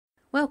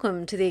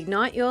Welcome to the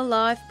Ignite Your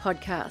Life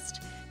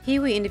podcast.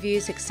 Here we interview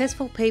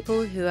successful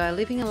people who are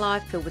living a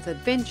life filled with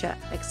adventure,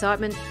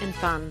 excitement and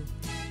fun.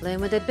 Learn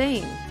where they're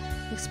being,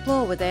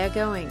 explore where they are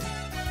going.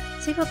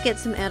 See what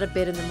gets them out of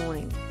bed in the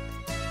morning.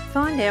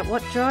 Find out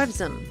what drives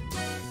them.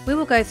 We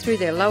will go through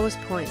their lowest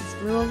points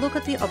and we will look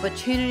at the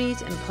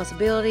opportunities and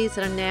possibilities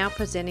that are now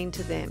presenting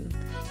to them.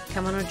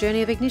 Come on a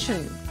journey of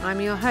ignition. I'm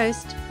your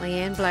host,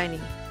 Leanne Blaney.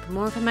 For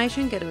more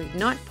information, go to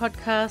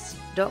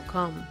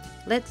ignitepodcast.com.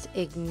 Let's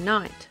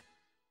ignite.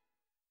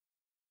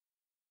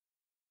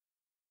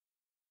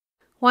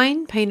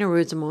 Wayne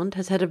Pina-Roozemond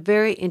has had a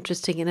very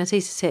interesting and, as he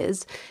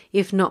says,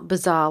 if not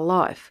bizarre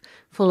life,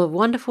 full of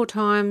wonderful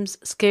times,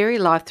 scary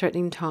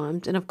life-threatening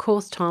times, and of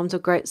course times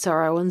of great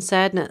sorrow and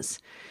sadness.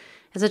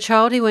 As a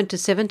child he went to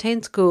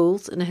 17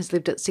 schools and has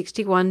lived at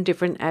 61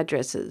 different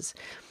addresses.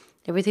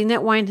 Everything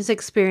that Wayne has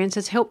experienced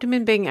has helped him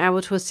in being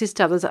able to assist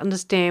others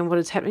understand what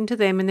is happening to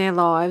them in their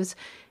lives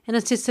and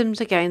assist them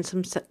to gain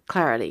some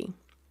clarity.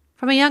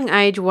 From a young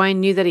age, Wayne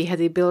knew that he had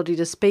the ability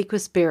to speak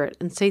with spirit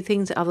and see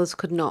things others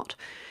could not.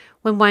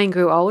 When Wayne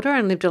grew older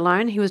and lived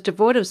alone, he was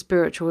devoid of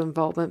spiritual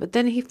involvement, but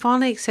then he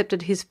finally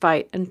accepted his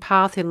fate and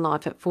path in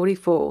life at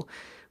 44,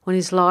 when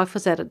his life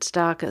was at its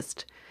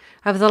darkest.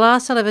 Over the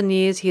last 11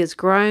 years, he has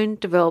grown,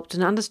 developed,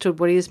 and understood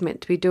what he is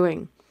meant to be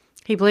doing.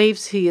 He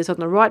believes he is on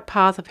the right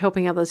path of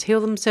helping others heal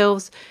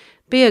themselves,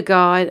 be a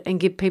guide, and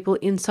give people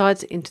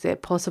insights into their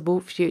possible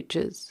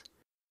futures.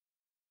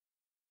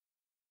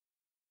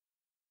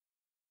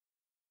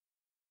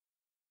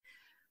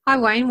 Hi,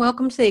 Wayne.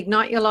 Welcome to the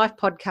Ignite Your Life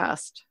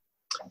podcast.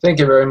 Thank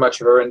you very much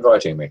for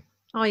inviting me.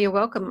 Oh, you're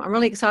welcome. I'm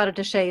really excited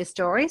to share your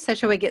story. So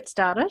shall we get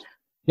started?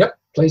 Yep,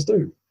 please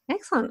do.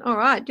 Excellent. All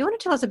right. Do you want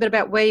to tell us a bit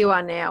about where you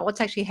are now? What's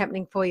actually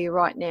happening for you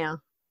right now?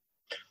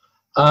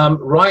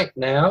 Right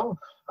now,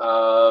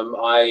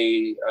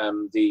 I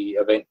am the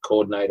event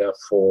coordinator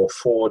for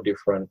 4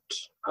 different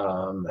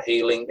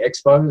healing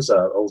expos,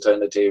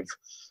 alternative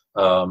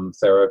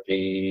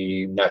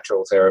therapy,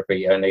 natural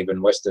therapy, and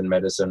even Western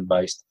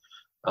medicine-based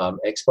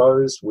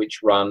expos,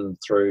 which run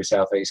through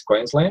Southeast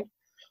Queensland.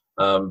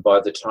 By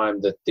the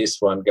time that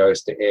this one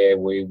goes to air,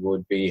 we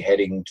would be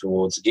heading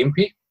towards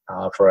Gympie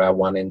for our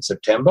one in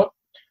September,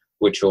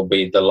 which will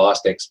be the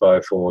last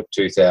expo for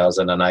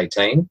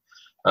 2018.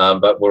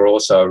 But we're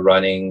also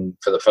running,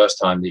 for the first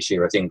time this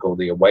year, a thing called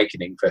the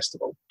Awakening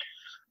Festival,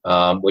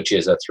 which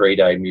is a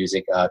 3-day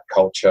music, art,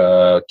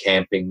 culture,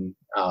 camping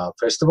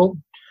festival.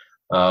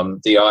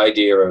 The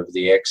idea of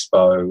the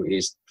expo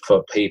is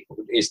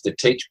to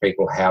teach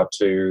people how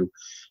to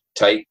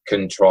take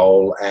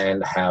control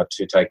and how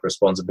to take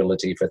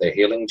responsibility for their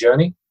healing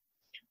journey.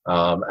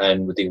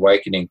 And with the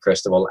Awakening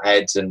Festival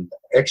adds an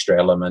extra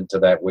element to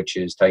that, which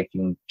is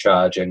taking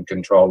charge and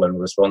control and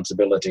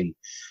responsibility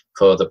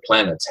for the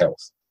planet's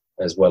health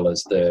as well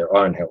as their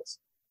own health.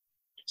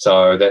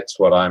 So that's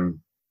what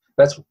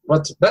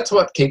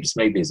keeps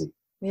me busy.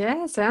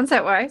 Yeah, sounds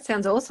that way.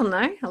 Sounds awesome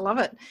though. I love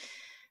it.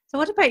 So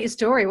what about your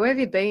story? Where have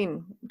you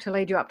been to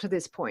lead you up to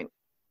this point?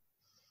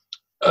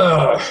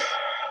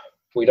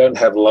 We don't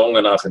have long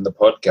enough in the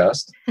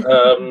podcast.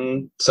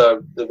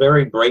 So the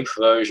very brief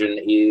version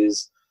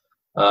is,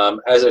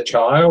 as a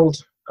child,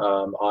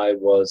 I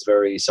was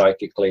very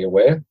psychically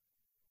aware.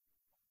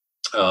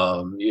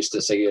 Used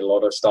to see a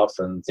lot of stuff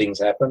and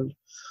things happened.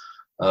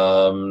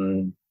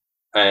 And,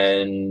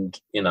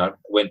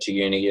 went to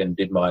uni and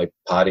did my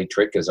party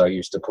trick, as I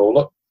used to call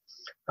it.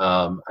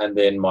 And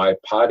then my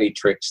party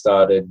trick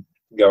started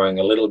going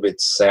a little bit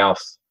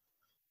south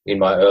in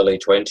my early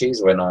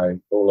 20s when I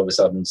all of a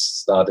sudden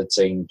started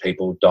seeing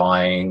people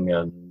dying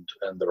and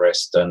the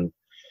rest, and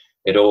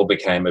it all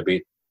became a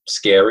bit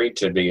scary,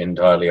 to be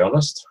entirely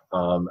honest.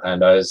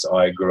 And as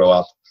I grew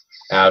up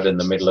out in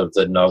the middle of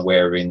the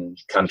nowhere in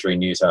country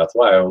New South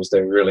Wales,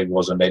 there really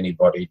wasn't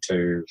anybody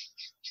to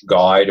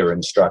guide or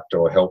instruct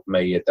or help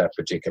me at that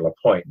particular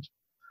point.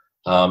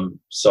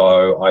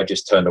 So I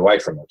just turned away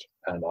from it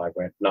and I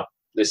went, no,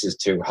 this is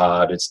too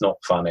hard. It's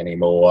not fun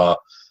anymore.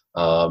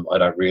 I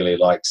don't really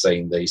like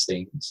seeing these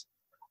things.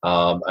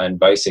 And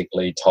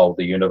basically told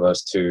the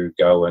universe to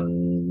go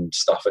and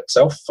stuff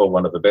itself, for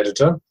want of a better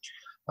term,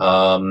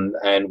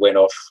 and went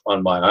off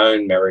on my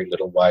own merry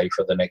little way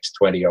for the next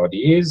 20 odd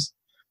years,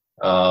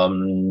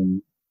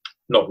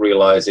 not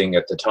realizing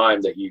at the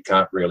time that you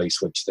can't really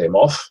switch them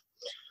off.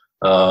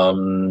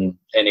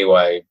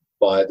 Anyway,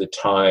 by the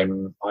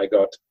time I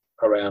got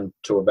around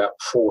to about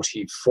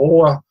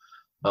 44,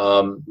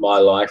 my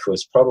life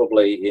was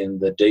probably in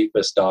the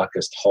deepest,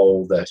 darkest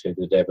hole that it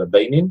had ever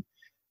been in.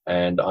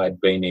 And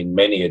I'd been in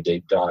many a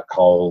deep, dark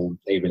hole,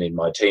 even in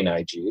my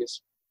teenage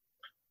years.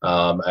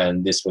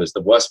 And this was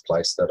the worst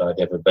place that I'd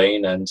ever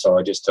been. And so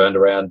I just turned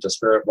around to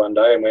Spirit one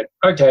day and went,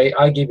 okay,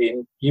 I give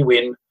in, you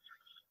win.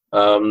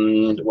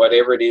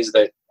 Whatever it is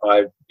that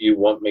you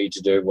want me to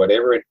do,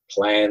 whatever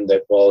plan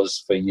that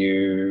was for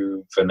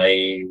you, for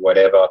me,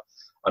 whatever,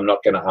 I'm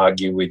not going to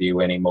argue with you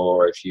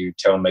anymore. If you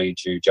tell me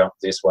to jump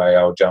this way,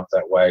 I'll jump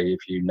that way.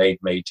 If you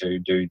need me to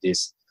do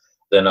this,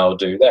 then I'll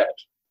do that.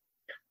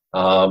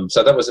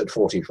 So that was at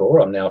 44.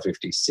 I'm now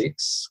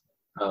 56.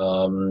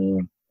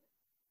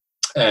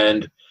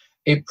 And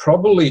it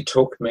probably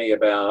took me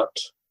about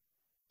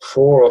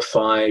 4 or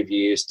 5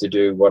 years to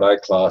do what I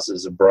class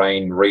as a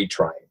brain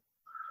retrain,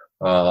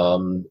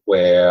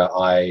 where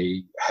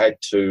I had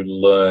to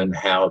learn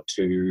how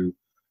to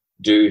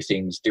do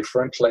things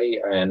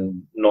differently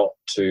and not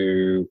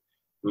to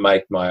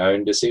make my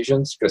own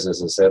decisions. Because,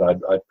 as I said, I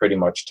pretty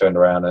much turned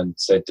around and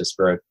said to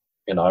Spirit,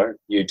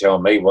 you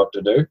tell me what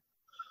to do.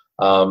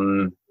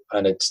 And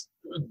it's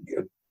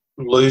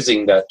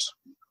losing that,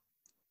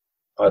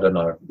 I don't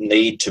know,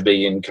 need to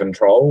be in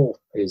control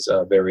is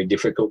a very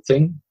difficult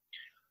thing.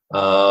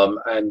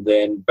 And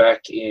then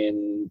back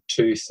in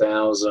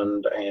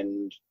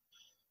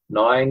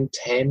 2009,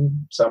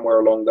 10, somewhere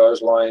along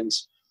those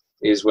lines,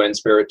 is when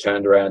Spirit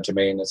turned around to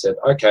me and said,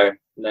 okay,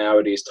 now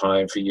it is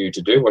time for you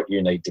to do what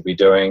you need to be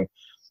doing,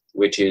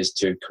 which is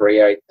to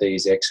create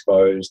these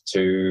expos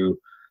to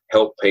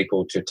help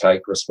people to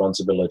take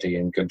responsibility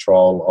and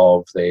control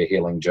of their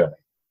healing journey.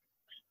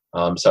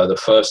 So the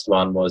first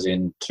one was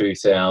in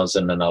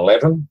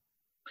 2011.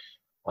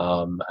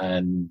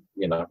 And,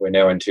 we're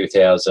now in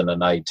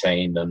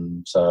 2018.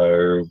 And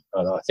so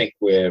I think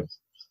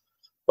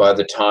by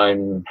the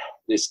time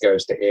this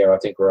goes to air, I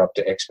think we're up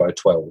to Expo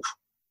 12.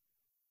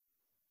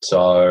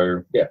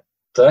 So, yeah,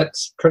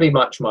 that's pretty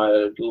much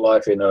my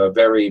life in a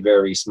very,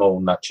 very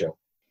small nutshell.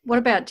 What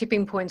about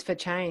tipping points for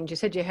change? You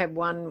said you had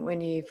one when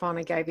you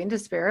finally gave into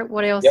Spirit.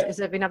 What else? Yep. Has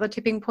there been other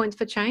tipping points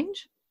for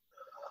change?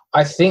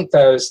 I think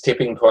those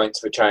tipping points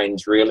for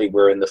change really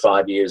were in the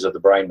 5 years of the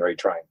brain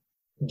retrain.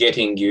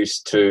 Getting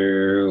used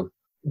to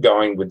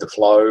going with the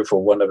flow,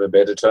 for want of a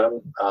better term.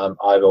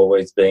 I've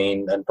always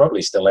been, and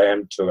probably still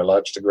am to a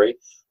large degree,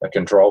 a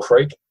control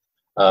freak.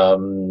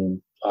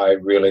 I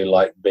really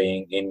like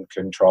being in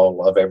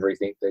control of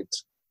everything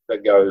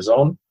that goes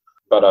on,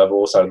 but I've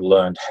also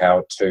learned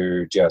how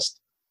to just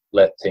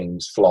let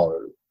things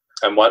flow.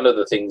 And one of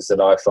the things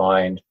that I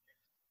find,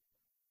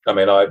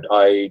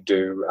 I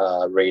do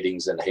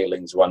readings and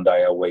healings one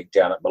day a week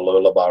down at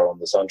Mooloolaba on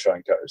the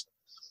Sunshine Coast.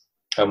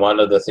 And one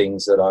of the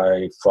things that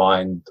I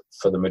find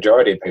for the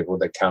majority of people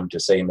that come to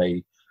see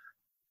me,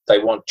 they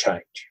want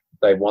change.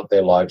 They want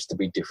their lives to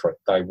be different.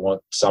 They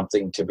want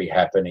something to be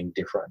happening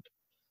different.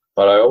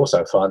 But I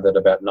also find that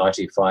about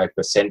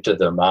 95% of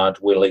them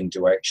aren't willing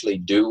to actually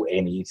do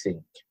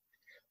anything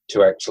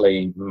to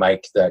actually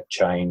make that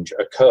change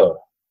occur.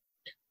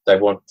 They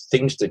want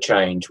things to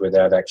change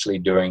without actually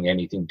doing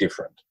anything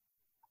different.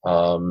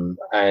 And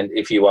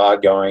if you are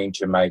going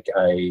to make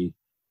a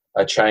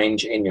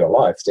change in your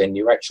life, then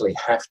you actually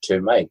have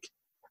to make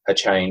a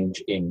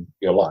change in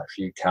your life.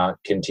 You can't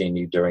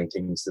continue doing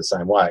things the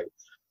same way.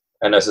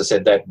 And as I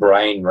said, that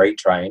brain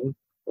retrain,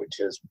 which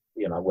is,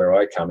 where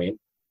I come in,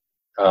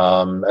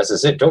 as I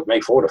said, took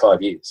me 4 to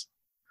 5 years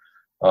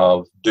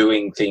of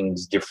doing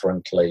things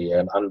differently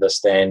and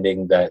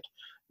understanding that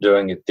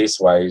doing it this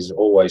way is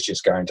always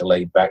just going to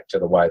lead back to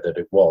the way that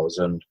it was.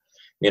 And,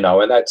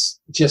 and that's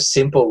just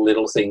simple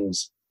little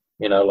things,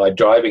 like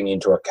driving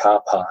into a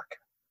car park,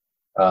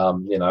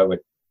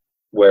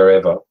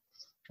 wherever,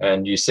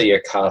 and you see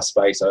a car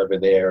space over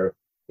there,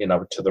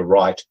 to the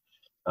right,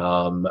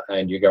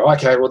 and you go,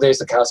 okay, well, there's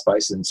the car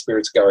space, and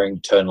Spirit's going,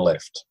 turn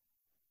left.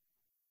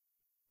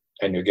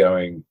 And you're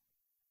going,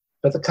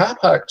 but the car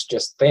park's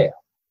just there.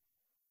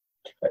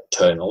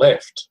 Turn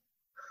left.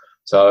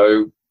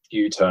 So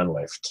you turn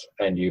left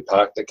and you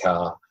park the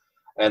car,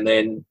 and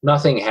then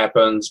nothing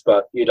happens,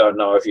 but you don't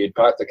know if you'd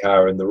parked the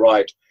car in the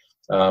right,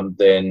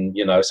 then,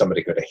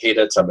 somebody could have hit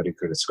it, somebody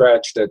could have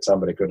scratched it,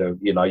 somebody could have,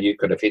 you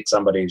could have hit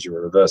somebody as you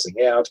were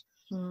reversing out.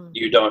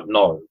 You don't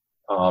know.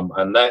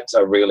 And that's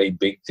a really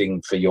big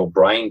thing for your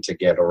brain to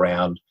get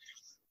around,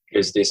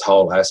 is this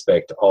whole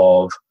aspect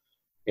of,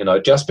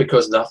 just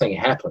because nothing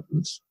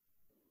happens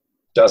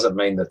doesn't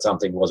mean that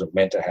something wasn't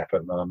meant to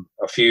happen.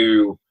 A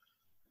few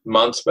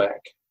months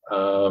back,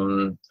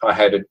 I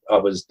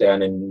was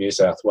down in New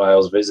South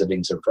Wales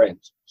visiting some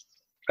friends,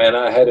 and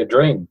I had a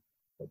dream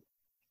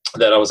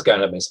that I was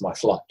going to miss my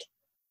flight.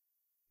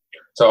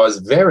 So I was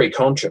very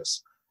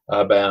conscious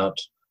about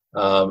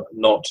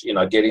not,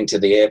 getting to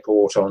the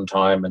airport on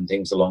time and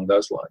things along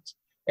those lines.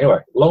 Anyway,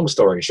 long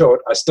story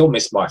short, I still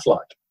missed my flight.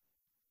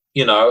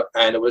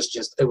 And it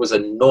was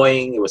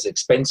annoying. It was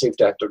expensive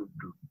to have to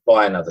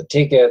buy another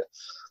ticket.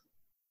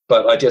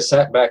 But I just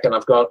sat back and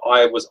I've gone,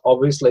 I was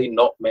obviously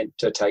not meant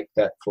to take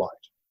that flight.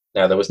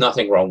 Now, there was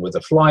nothing wrong with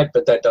the flight,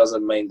 but that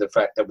doesn't mean the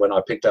fact that when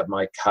I picked up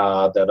my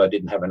car that I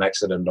didn't have an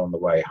accident on the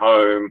way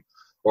home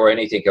or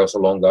anything else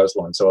along those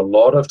lines. So a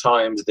lot of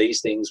times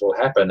these things will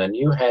happen and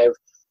you have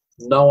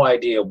no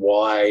idea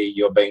why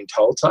you're being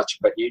told such,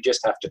 but you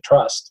just have to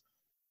trust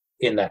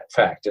in that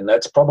fact. And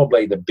that's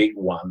probably the big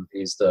one,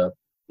 is the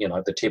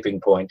tipping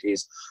point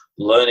is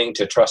learning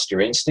to trust your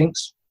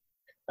instincts.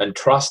 And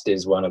trust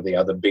is one of the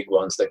other big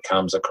ones that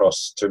comes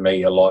across to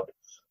me a lot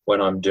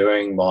when I'm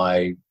doing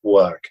my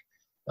work.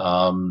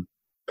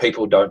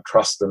 People don't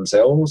trust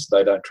themselves.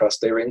 They don't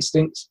trust their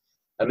instincts.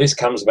 And this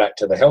comes back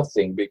to the health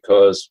thing,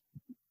 because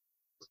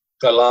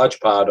a large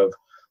part of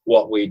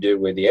what we do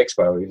with the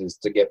expo is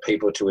to get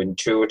people to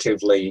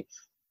intuitively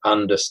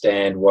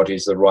understand what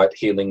is the right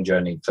healing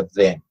journey for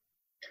them,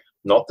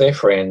 not their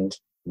friend,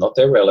 not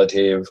their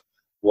relative.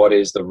 What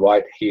is the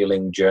right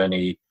healing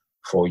journey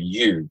for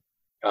you?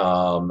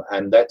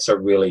 And that's a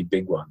really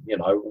big one.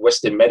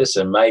 Western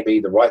medicine may be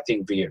the right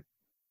thing for you.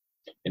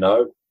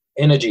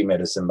 Energy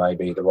medicine may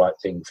be the right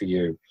thing for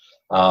you.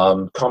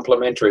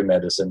 Complementary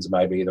medicines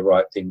may be the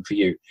right thing for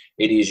you.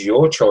 It is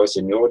your choice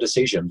and your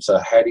decision. So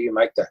how do you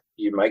make that?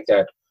 You make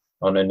that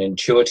on an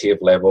intuitive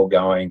level,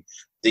 going,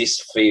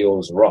 this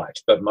feels right.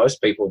 But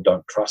most people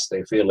don't trust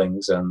their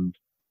feelings, and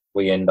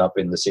we end up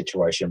in the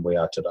situation we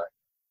are today.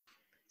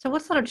 So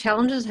what sort of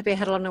challenges have you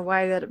had along the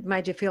way that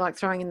made you feel like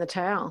throwing in the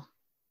towel?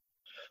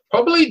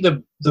 Probably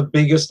the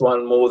biggest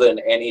one, more than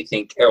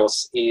anything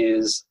else,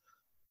 is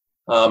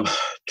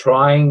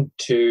trying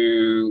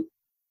to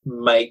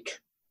make,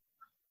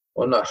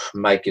 well, not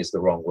make is the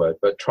wrong word,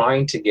 but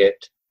trying to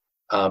get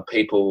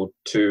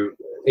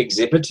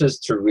exhibitors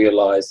to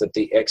realize that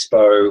the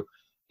expo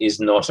is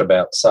not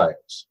about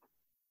sales.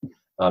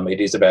 It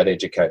is about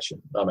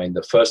education. I mean,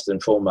 the first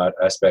and foremost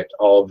aspect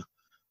of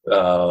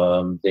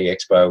the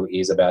expo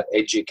is about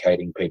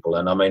educating people.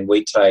 And I mean,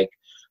 we take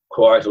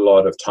quite a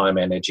lot of time,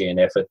 energy and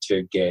effort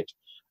to get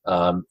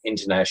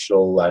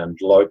international and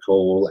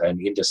local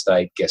and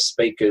interstate guest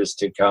speakers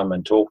to come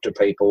and talk to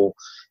people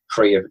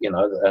free of,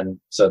 and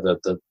so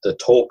the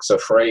talks are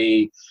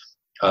free.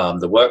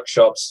 The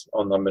workshops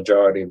on the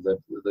majority of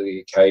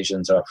the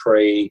occasions are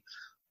free.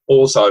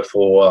 Also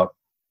for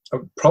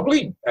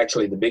probably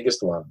actually the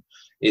biggest one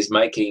is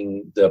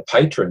making the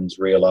patrons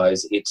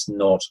realize it's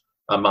not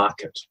a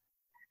market.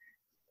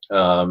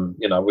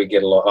 We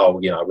get a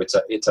lot,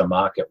 it's a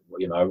market,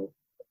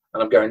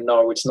 and I'm going,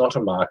 no, it's not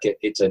a market.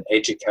 It's an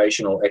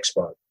educational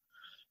expo.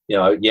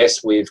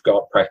 Yes, we've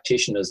got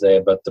practitioners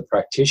there, but the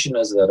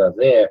practitioners that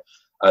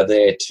are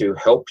there to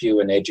help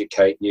you and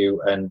educate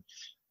you, and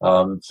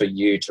for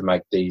you to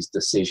make these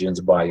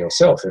decisions by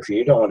yourself. If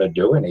you don't want to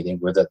do anything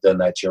with it, then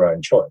that's your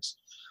own choice.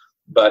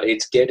 But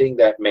it's getting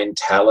that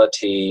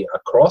mentality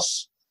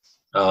across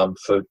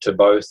to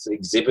both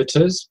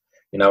exhibitors.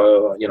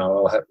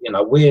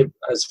 We're,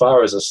 as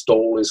far as a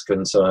stall is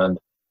concerned,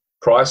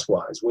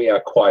 price-wise, we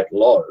are quite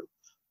low,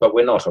 but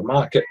we're not a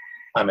market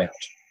amount.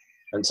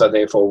 And so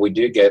therefore we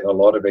do get a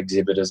lot of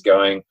exhibitors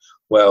going,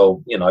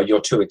 well, you're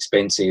too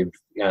expensive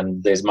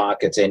and there's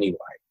markets anyway.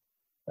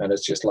 And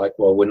it's just like,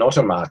 well, we're not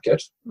a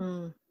market.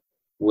 Mm.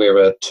 We're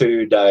a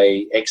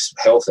 2-day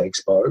health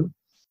expo.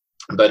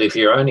 But if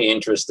you're only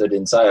interested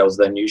in sales,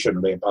 then you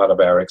shouldn't be a part of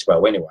our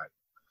expo anyway.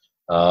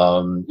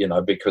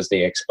 Because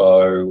the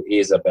expo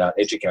is about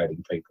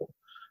educating people.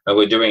 And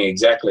we're doing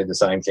exactly the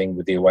same thing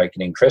with the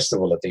Awakening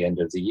Festival at the end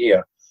of the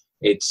year.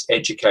 It's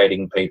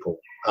educating people.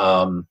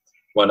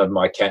 One of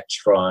my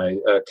catch prize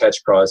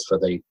for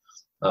the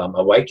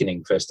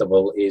Awakening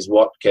Festival is,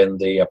 what can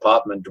the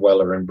apartment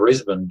dweller in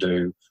Brisbane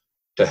do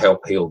to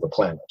help heal the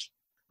planet?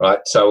 Right?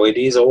 So it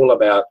is all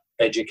about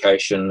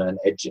education and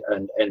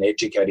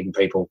educating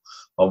people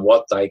on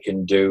what they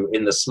can do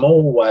in the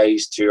small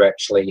ways to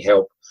actually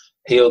help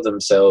heal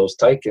themselves,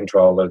 take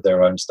control of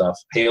their own stuff,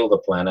 heal the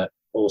planet,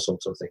 all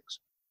sorts of things.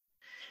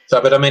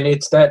 So, but I mean,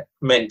 it's that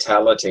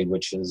mentality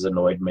which has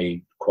annoyed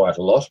me quite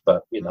a lot,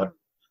 but,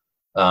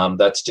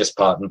 that's just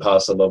part and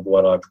parcel of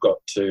what I've got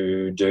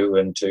to do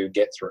and to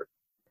get through.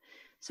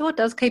 So what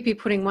does keep you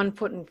putting one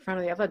foot in front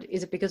of the other?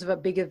 Is it because of a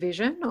bigger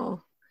vision,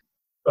 or?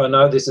 I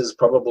know this is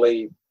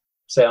probably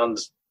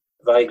sounds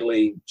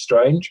vaguely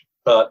strange,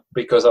 but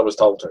because I was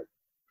told to.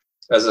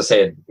 As I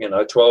said,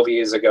 12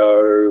 years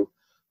ago,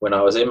 when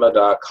I was in my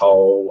dark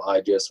hole,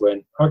 I just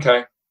went,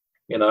 okay,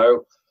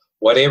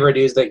 whatever it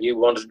is that you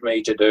wanted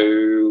me to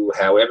do,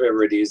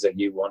 however it is that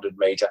you wanted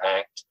me to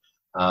act,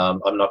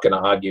 I'm not going to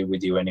argue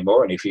with you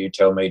anymore. And if you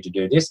tell me to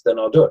do this, then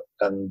I'll do it.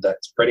 And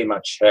that's pretty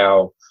much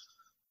how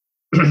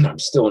I'm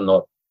still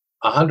not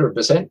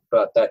 100%,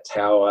 but that's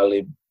how I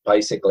live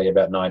basically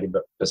about 90%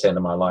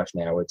 of my life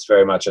now. It's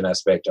very much an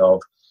aspect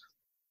of,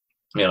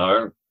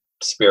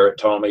 spirit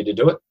told me to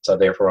do it, so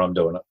therefore I'm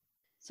doing it.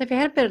 So have you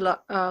had a bit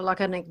of like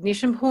an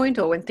ignition point,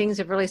 or when things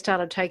have really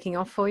started taking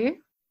off for you?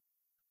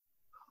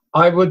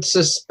 I would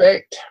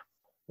suspect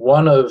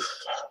one of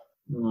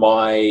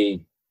my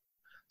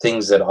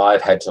things that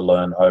I've had to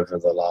learn over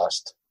the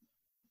last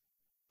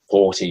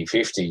 40,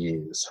 50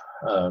 years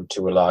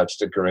to a large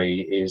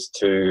degree is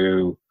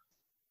to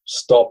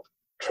stop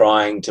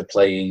trying to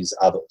please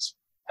others.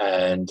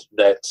 And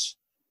that's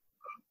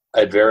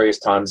at various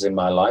times in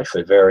my life,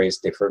 for various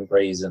different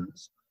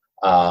reasons.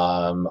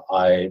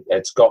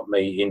 It's got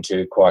me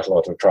into quite a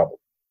lot of trouble,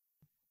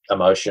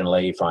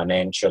 emotionally,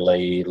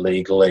 financially,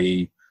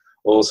 legally,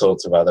 all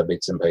sorts of other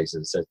bits and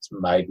pieces. It's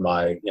made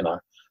my,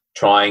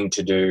 trying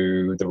to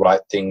do the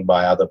right thing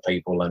by other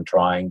people and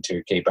trying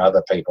to keep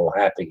other people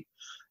happy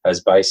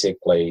has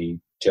basically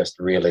just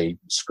really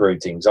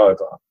screwed things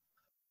over.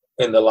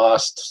 In the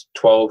last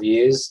 12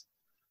 years,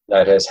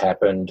 that has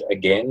happened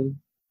again.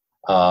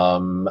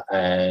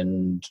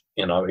 And,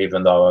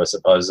 even though I was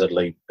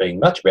supposedly being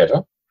much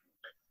better,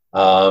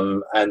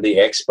 and the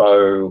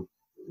expo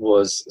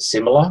was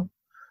similar,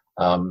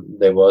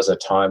 There was a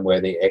time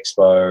where the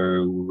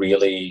expo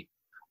really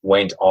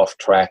went off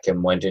track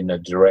and went in a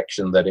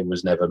direction that it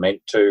was never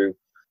meant to.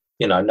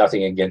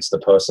 Nothing against the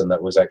person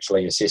that was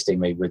actually assisting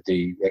me with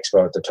the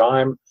expo at the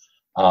time.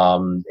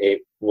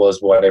 It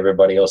was what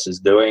everybody else is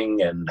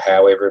doing and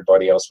how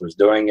everybody else was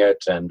doing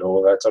it and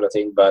all that sort of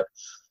thing, but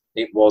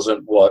it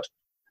wasn't what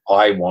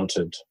I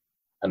wanted,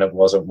 and it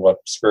wasn't what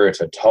Spirit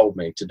had told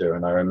me to do.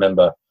 And I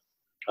remember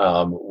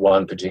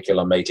one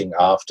particular meeting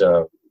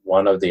after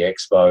one of the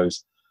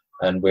expos,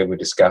 and we were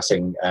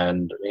discussing,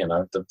 and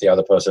the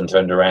other person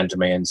turned around to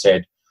me and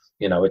said,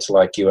 it's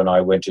like you and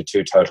I went to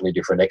two totally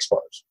different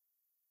expos.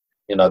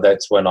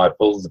 That's when I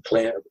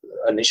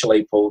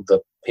initially pulled the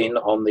pin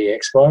on the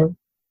expo,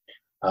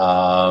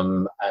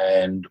 and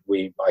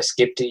I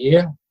skipped a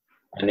year,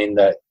 and in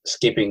that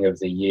skipping of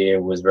the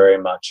year was very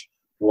much,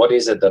 what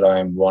is it that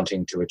I'm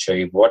wanting to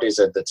achieve? What is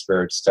it that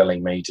Spirit's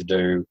telling me to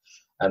do?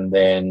 And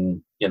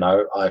then,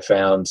 I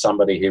found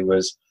somebody who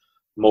was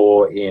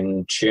more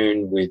in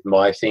tune with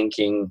my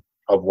thinking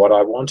of what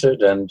I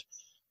wanted. And,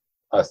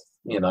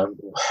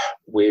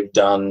 we've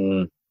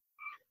done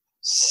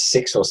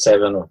 6 or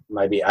 7 or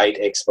maybe 8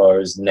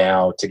 expos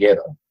now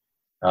together.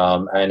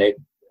 And it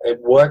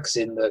works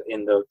in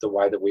the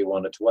way that we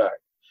want it to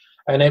work.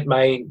 And it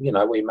may,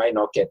 we may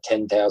not get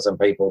 10,000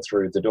 people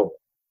through the door.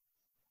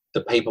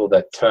 The people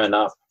that turn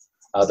up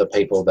are the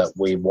people that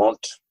we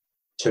want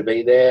to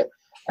be there,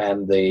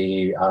 and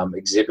the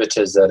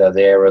exhibitors that are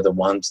there are the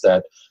ones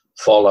that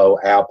follow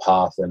our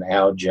path and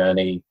our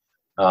journey.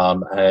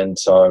 And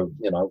so,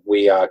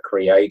 we are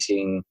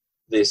creating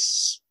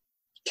this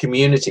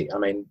community. I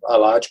mean, a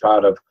large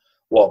part of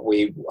what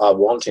we are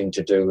wanting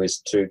to do is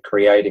to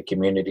create a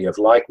community of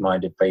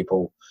like-minded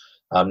people,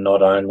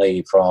 not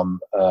only from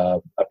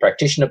a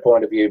practitioner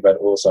point of view, but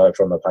also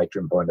from a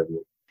patron point of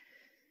view.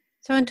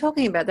 So in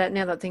talking about that,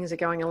 now that things are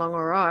going along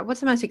all right, what's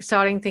the most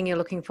exciting thing you're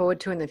looking forward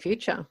to in the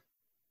future?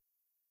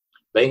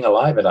 Being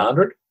alive at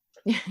 100.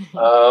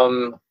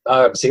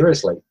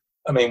 Seriously.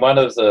 I mean, one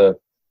of the,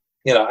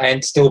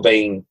 and still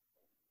being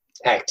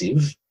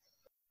active.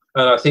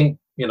 And I think,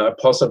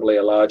 possibly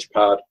a large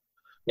part,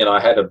 I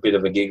had a bit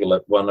of a giggle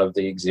at one of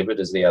the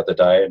exhibitors the other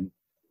day, and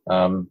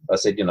I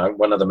said,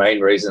 one of the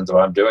main reasons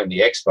why I'm doing the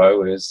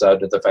expo is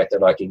the fact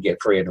that I can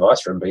get free advice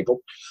from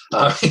people.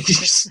 But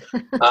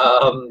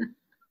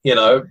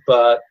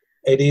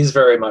it is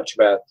very much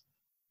about,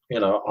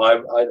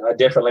 I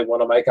definitely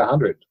want to make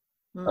 100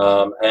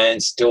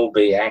 and still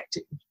be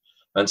active.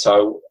 And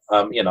so,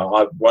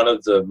 one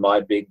of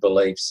my big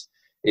beliefs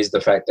is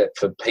the fact that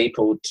for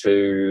people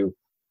to,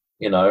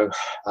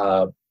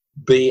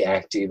 be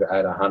active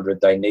at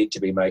 100, they need to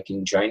be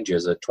making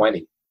changes at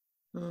 20.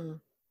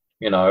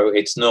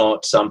 It's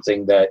not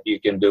something that you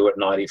can do at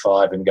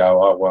 95 and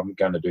go, oh, well, I'm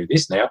going to do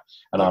this now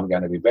and I'm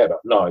going to be better.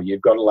 No,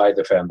 you've got to lay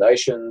the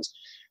foundations,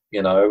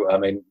 and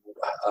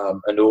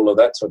all of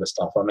that sort of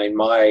stuff. I mean,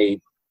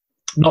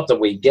 not that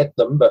we get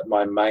them, but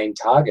my main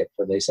target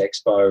for this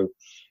expo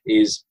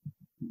is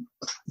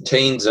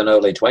teens and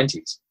early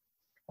 20s,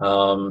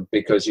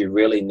 because you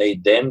really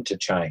need them to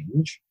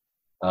change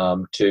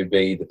to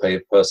be the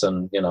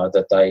person,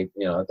 that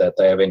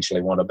they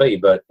eventually want to be.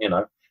 But,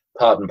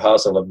 part and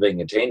parcel of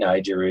being a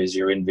teenager is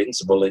you're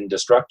invincible,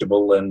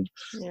 indestructible, and,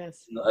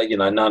 yes.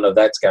 None of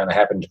that's going to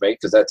happen to me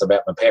because that's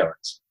about my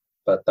parents.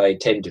 But they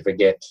tend to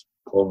forget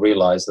or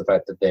realise the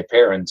fact that their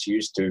parents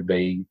used to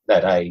be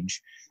that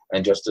age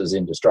and just as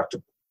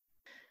indestructible.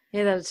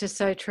 Yeah, that's just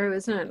so true,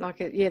 isn't it? Like,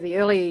 the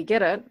earlier you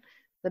get it,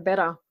 the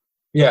better.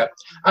 Yeah.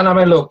 And I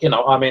mean, look,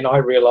 I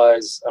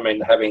realise,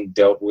 having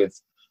dealt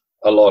with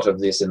a lot of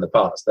this in the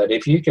past, that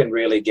if you can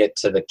really get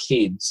to the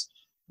kids,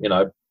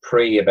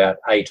 pre about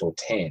 8 or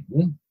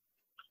 10,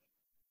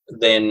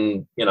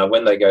 then,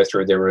 when they go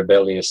through their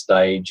rebellious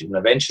stage and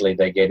eventually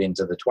they get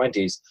into the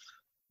 20s,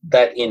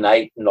 that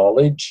innate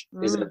knowledge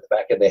is at the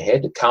back of their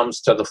head. It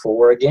comes to the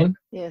fore again.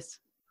 Yes.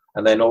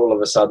 And then all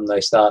of a sudden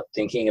they start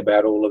thinking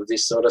about all of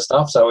this sort of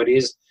stuff. So it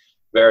is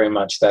very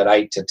much that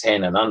 8 to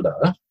 10 and under.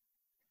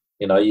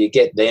 You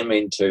get them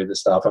into the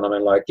stuff. And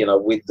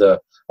with the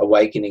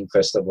Awakening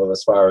Festival,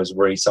 as far as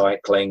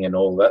recycling and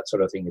all that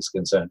sort of thing is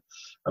concerned,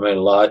 a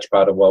large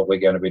part of what we're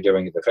going to be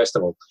doing at the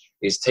festival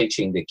is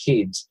teaching the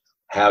kids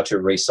how to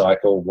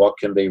recycle, what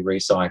can be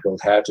recycled,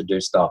 how to do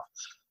stuff,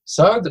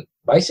 so that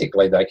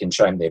basically they can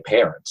shame their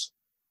parents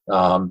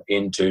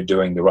into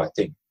doing the right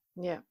thing.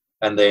 Yeah.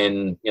 And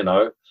then,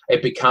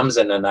 it becomes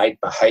an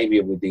innate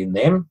behaviour within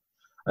them.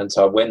 And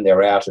so when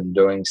they're out and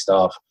doing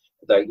stuff,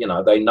 they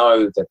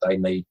know that they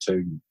need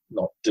to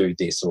not do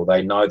this, or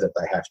they know that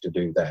they have to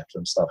do that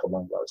and stuff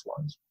along those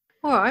lines.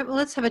 All right, well,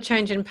 let's have a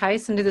change in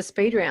pace and do the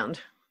speed round.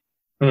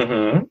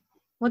 Mm-hmm.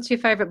 What's your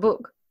favourite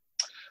book?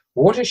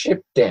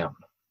 Watership Down.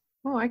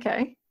 Oh,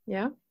 okay.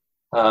 Yeah.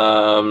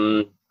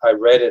 I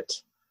read it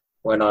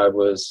when I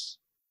was,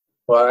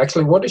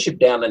 Watership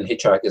Down and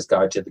Hitchhiker's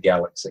Guide to the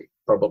Galaxy,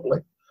 probably.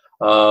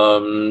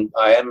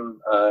 I am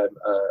a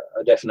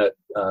definite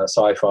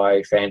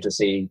sci-fi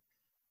fantasy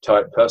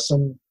type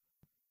person.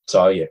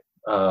 So, yeah,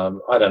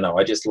 I don't know.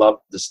 I just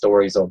loved the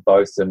stories of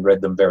both and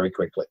read them very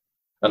quickly.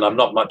 And I'm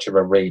not much of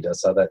a reader,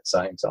 so that's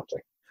saying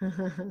something.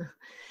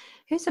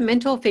 Who's a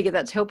mentor figure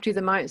that's helped you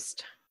the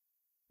most?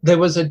 There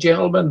was a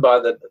gentleman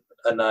there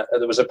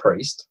was a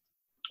priest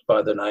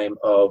by the name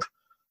of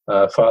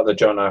Father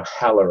John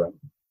O'Halloran,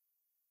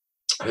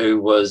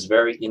 who was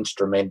very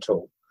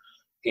instrumental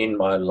in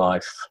my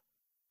life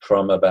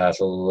from about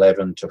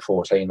 11 to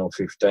 14 or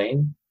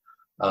 15.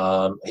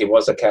 He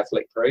was a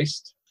Catholic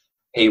priest.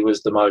 He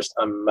was the most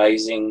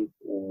amazing,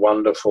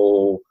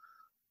 wonderful,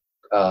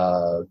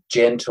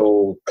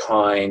 gentle,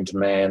 kind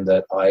man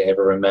that I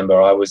ever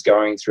remember. I was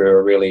going through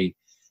a really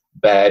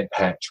bad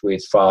patch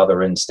with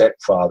father and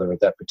stepfather at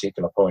that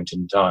particular point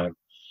in time.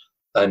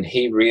 And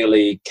he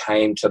really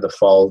came to the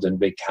fold and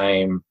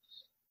became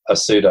a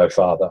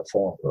pseudo-father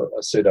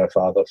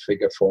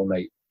figure for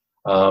me.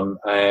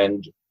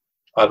 And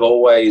I've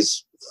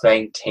always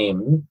thanked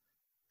him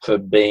for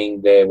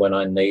being there when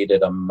I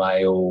needed a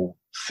male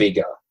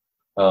figure,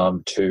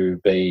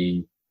 to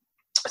be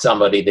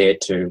somebody there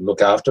to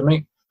look after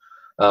me.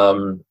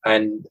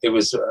 And it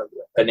was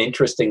an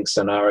interesting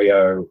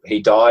scenario.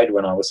 He died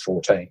when I was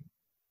 14,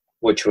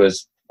 which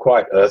was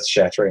quite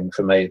earth-shattering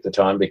for me at the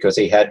time because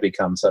he had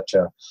become such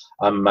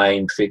a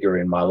main figure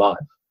in my life.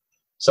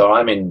 So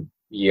I'm in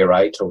year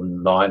 8 or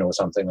 9 or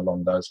something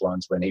along those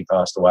lines when he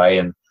passed away,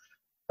 and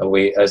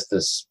we, as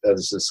the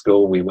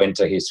school, we went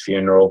to his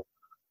funeral,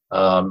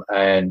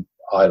 and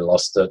I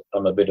lost it.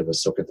 I'm a bit of a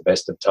sook at the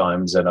best of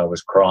times, and I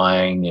was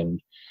crying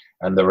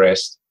and the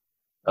rest.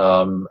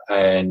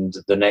 And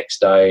the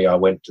next day I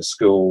went to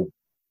school,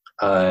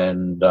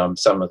 and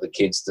some of the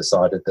kids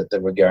decided that they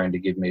were going to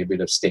give me a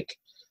bit of stick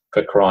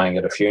for crying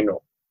at a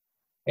funeral.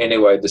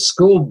 Anyway, the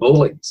school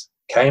bullies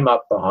came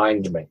up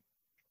behind me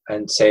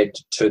and said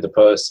to the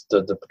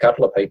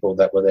couple of people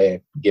that were there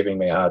giving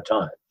me a hard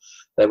time,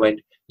 they went,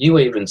 "You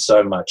even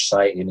so much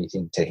say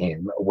anything to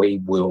him, we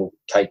will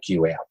take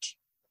you out."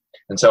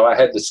 And so I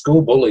had the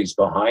school bullies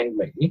behind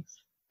me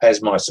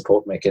as my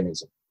support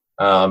mechanism.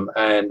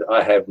 And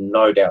I have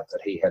no doubt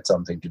that he had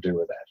something to do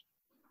with that,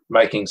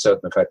 making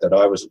certain the fact that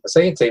I was,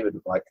 see, it's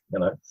even like,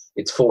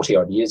 it's 40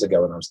 odd years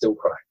ago and I'm still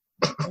crying.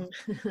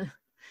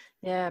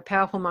 Yeah,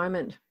 powerful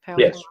moment.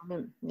 Yes.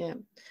 Moment. Yeah.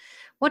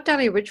 What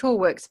daily ritual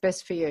works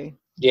best for you?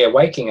 Yeah,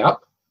 waking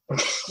up.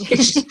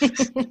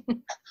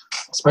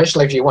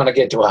 Especially if you want to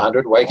get to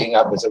 100, waking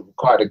up is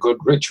quite a good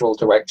ritual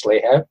to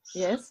actually have.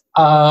 Yes.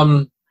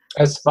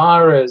 As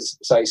far as,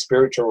 say,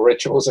 spiritual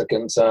rituals are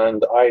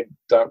concerned, I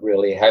don't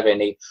really have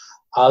any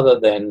other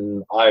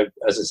than,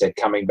 as I said,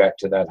 coming back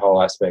to that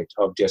whole aspect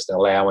of just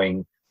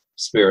allowing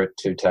spirit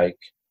to take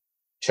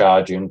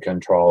charge and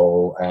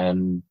control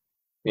and,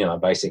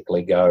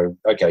 basically go,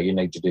 okay, you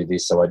need to do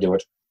this, so I do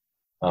it.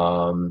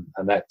 And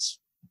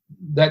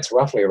that's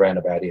roughly around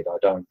about it.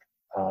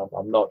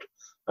 I'm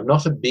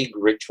not a big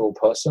ritual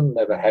person,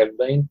 never have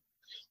been,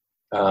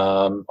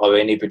 of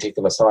any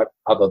particular type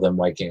other than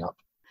waking up.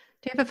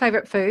 Do you have a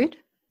favourite food?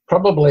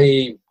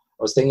 Probably, I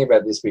was thinking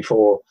about this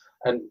before,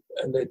 and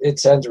it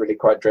sounds really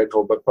quite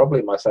dreadful, but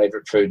probably my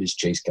favourite food is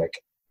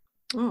cheesecake.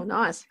 Oh,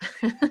 nice.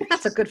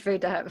 That's a good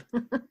food to have.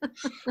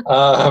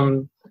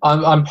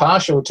 I'm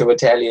partial to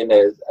Italian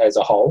as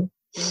a whole.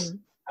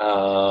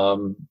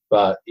 Mm.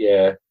 But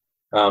yeah,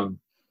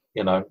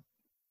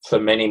 for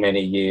many,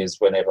 many years,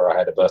 whenever I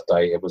had a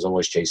birthday, it was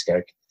always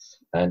cheesecake,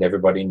 and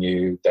everybody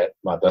knew that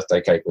my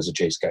birthday cake was a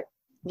cheesecake.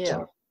 Yeah.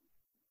 So.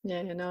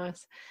 Yeah,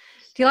 nice.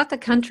 Do you like the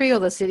country or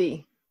the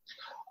city?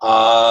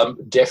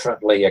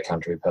 Definitely a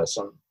country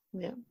person.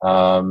 Yeah.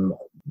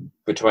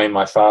 Between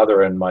my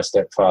father and my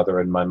stepfather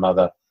and my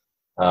mother,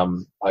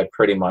 I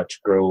pretty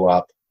much grew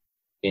up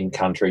in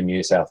country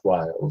New South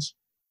Wales.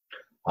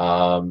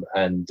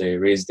 And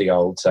there is the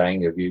old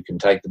saying of you can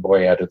take the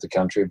boy out of the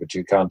country, but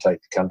you can't take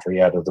the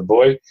country out of the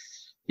boy.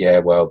 Yeah,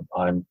 well,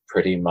 I'm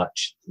pretty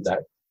much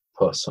that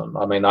person.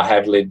 I mean, I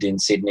have lived in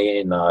Sydney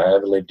and I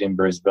have lived in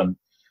Brisbane,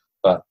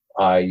 but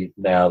I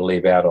now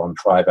live out on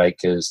 5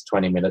 acres,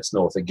 20 minutes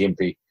north of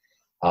Gympie,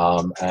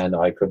 and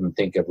I couldn't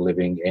think of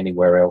living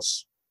anywhere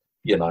else.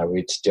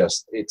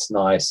 It's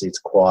nice, it's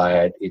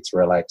quiet, it's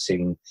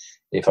relaxing.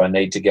 If I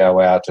need to go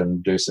out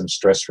and do some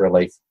stress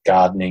relief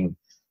gardening,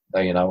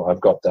 I've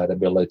got that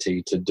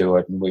ability to do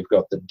it. And we've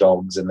got the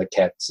dogs and the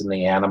cats and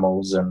the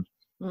animals and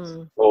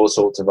all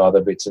sorts of other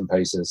bits and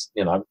pieces,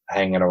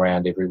 hanging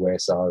around everywhere.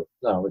 So,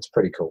 no, it's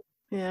pretty cool.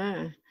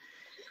 Yeah.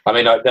 I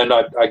mean,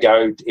 I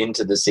go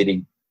into the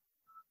city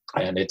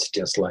and it's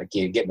just like,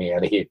 yeah, get me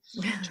out of here.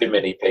 Too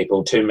many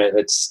people,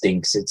 it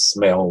stinks, it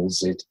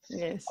smells,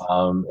 yes.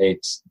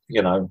 It's,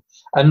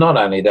 and not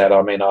only that,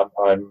 I mean,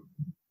 I'm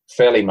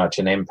fairly much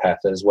an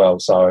empath as well.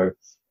 So,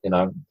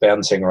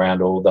 bouncing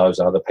around all those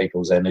other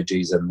people's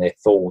energies and their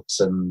thoughts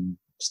and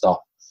stuff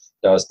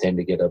does tend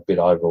to get a bit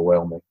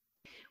overwhelming.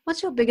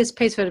 What's your biggest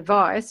piece of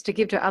advice to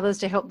give to others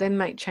to help them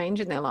make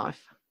change in their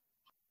life?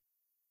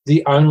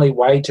 The only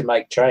way to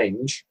make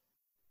change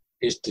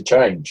is to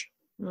change.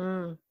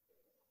 And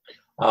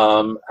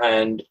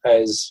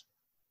as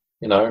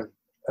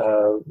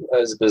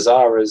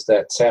bizarre as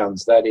that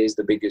sounds, that is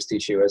the biggest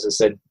issue. As I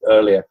said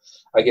earlier,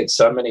 I get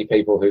so many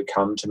people who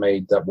come to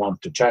me that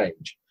want to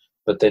change,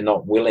 but they're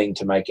not willing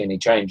to make any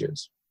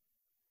changes.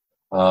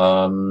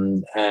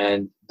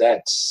 And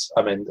that's,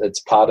 I mean, it's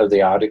part of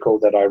the article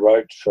that I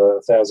wrote for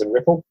 1000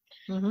 Ripple,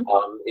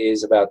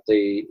 is about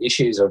the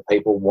issues of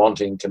people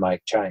wanting to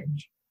make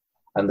change,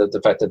 and that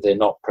the fact that they're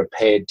not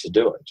prepared to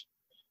do it.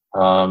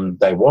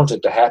 They want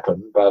it to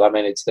happen, but I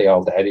mean, it's the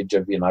old adage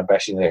of,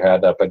 bashing their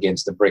head up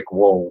against a brick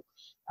wall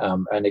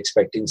and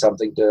expecting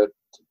something to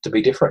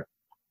be different.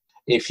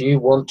 If you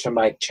want to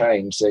make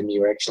change, then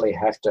you actually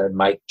have to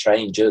make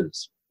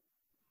changes.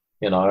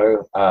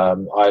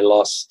 I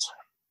lost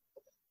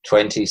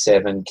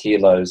 27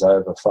 kilos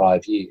over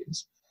 5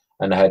 years,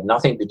 and it had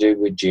nothing to do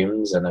with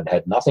gyms, and it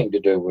had nothing to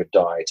do with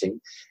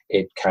dieting.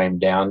 It came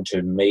down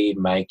to me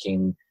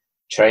making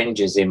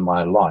changes in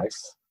my life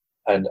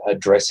and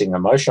addressing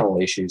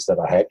emotional issues that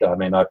I had. I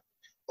mean,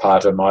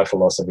 part of my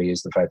philosophy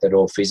is the fact that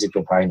all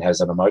physical pain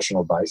has an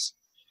emotional base,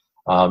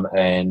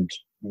 and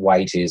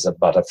weight is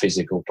but a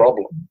physical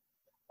problem.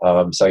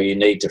 So you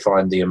need to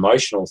find the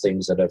emotional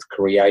things that have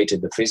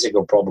created the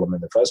physical problem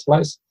in the first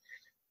place.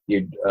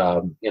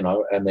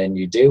 And then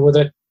you deal with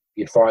it.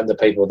 You find the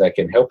people that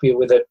can help you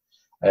with it,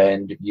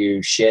 and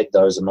you shed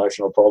those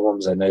emotional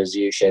problems. And as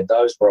you shed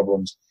those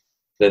problems,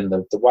 then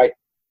the weight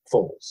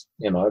falls.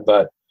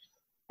 But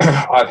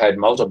I've had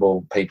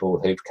multiple people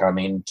who've come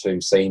in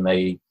to see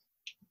me,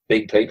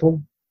 big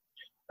people,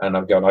 and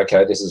I've gone,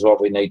 okay, this is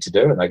what we need to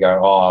do. And they go,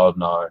 oh,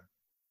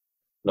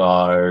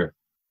 no,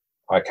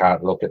 I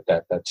can't look at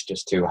that. That's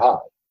just too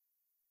hard.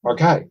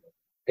 Okay,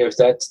 if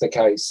that's the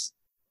case,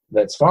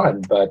 that's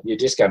fine, but you're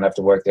just going to have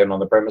to work then on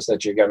the premise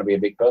that you're going to be a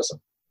big person,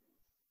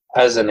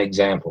 as an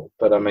example.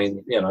 But I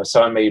mean,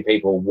 so many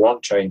people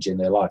want change in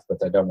their life, but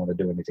they don't want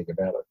to do anything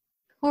about it.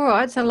 All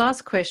right, so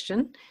last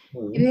question.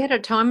 If you had a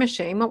time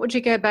machine, what would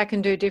you go back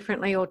and do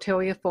differently or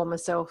tell your former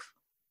self?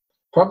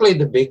 Probably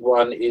the big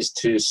one is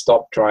to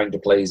stop trying to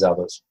please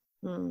others.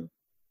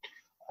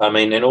 I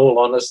mean, in all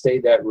honesty,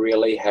 that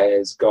really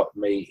has got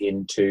me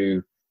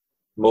into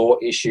more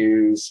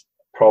issues,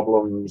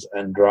 problems,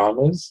 and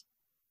dramas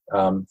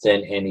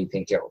than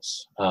anything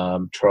else.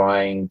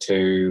 Trying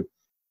to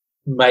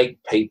make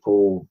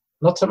people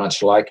not so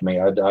much like me.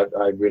 I've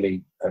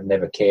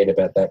never cared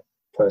about that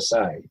per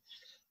se.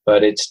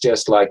 But it's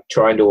just like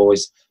trying to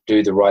always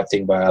do the right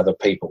thing by other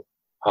people.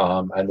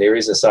 And there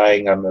is a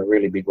saying, I'm a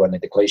really big one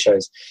into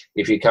cliches,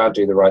 if you can't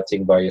do the right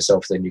thing by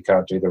yourself, then you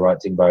can't do the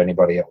right thing by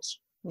anybody else.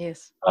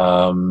 Yes.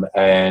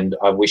 And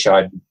I wish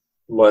I'd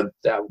learned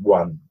that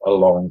one a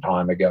long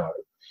time ago,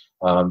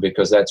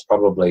 because that's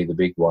probably the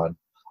big one.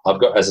 I've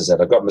got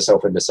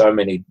myself into so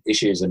many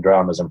issues and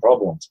dramas and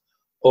problems,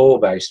 all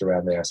based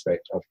around the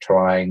aspect of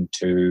trying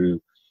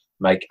to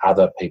make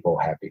other people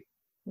happy.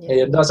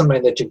 Yeah. It doesn't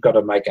mean that you've got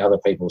to make other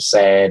people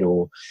sad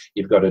or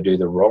you've got to do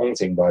the wrong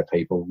thing by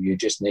people. You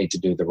just need to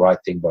do the right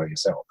thing by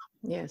yourself.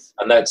 Yes.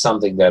 And that's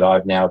something that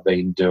I've now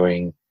been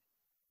doing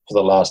for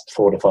the last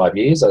 4 to 5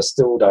 years. I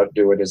still don't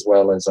do it as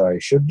well as I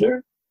should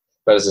do.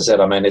 But as I said,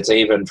 I mean, it's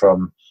even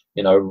from,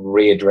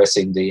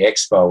 readdressing the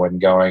expo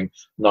and going,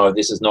 no,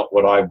 this is not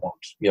what I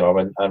want.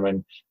 And I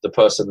mean, the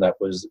person that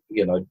was,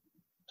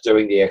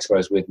 doing the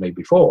expos with me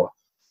before,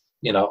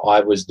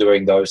 I was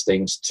doing those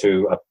things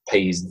to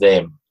appease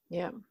them.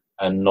 Yeah.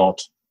 And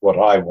not what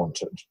I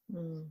wanted.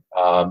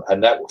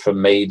 And that for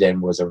me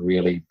then was a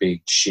really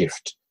big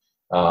shift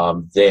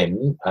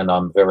then, and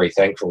I'm very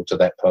thankful to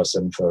that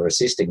person for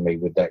assisting me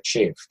with that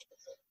shift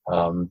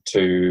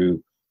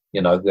to,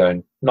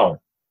 going,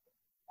 no,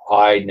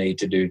 I need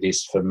to do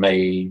this for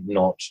me,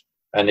 not,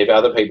 and if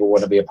other people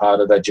want to be a part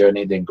of that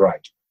journey, then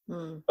great.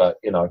 But,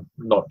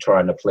 not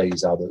trying to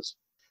please others.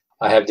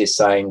 I have this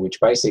saying, which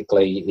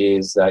basically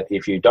is that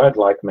if you don't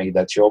like me,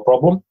 that's your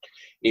problem.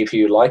 If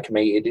you like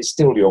me, it is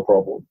still your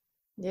problem.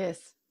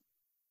 Yes,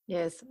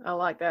 I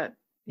like that.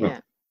 Yeah,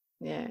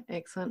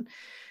 excellent.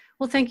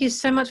 Well, thank you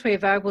so much for your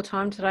valuable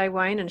time today,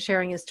 Wayne, and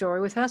sharing your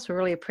story with us. We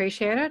really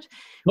appreciate it.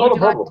 Not a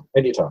problem.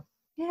 Anytime.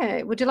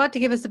 Yeah. Would you like to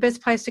give us the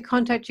best place to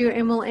contact you,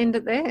 and we'll end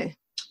it there?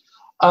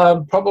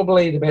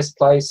 Probably the best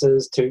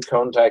places to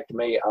contact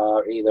me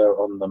are either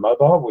on the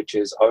mobile, which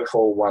is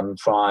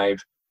 0415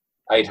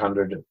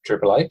 800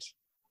 888,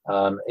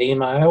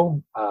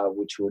 email,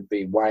 which would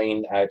be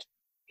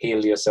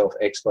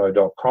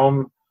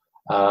wayne@healyourselfexpo.com,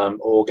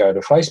 or go to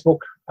Facebook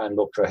and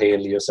look for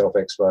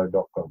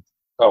healyourselfexpo.com.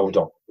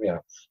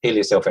 Heal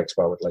Yourself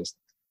Expo at least.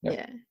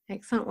 Yeah,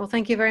 excellent. Well,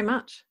 thank you very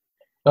much.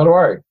 Not a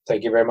worry.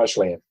 Thank you very much,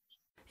 Leanne.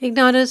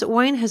 Igniters,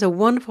 Wayne has a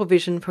wonderful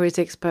vision for his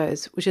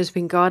expos, which has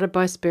been guided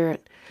by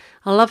spirit.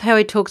 I love how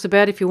he talks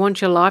about if you want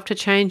your life to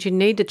change, you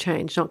need to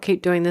change, not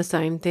keep doing the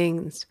same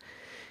things.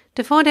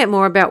 To find out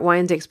more about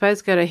Wayne's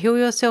expos, go to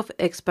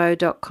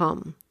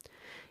healyourselfexpo.com.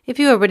 If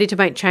you are ready to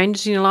make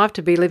changes in your life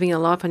to be living a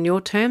life on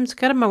your terms,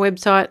 go to my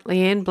website,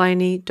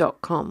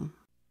 leanneblaney.com.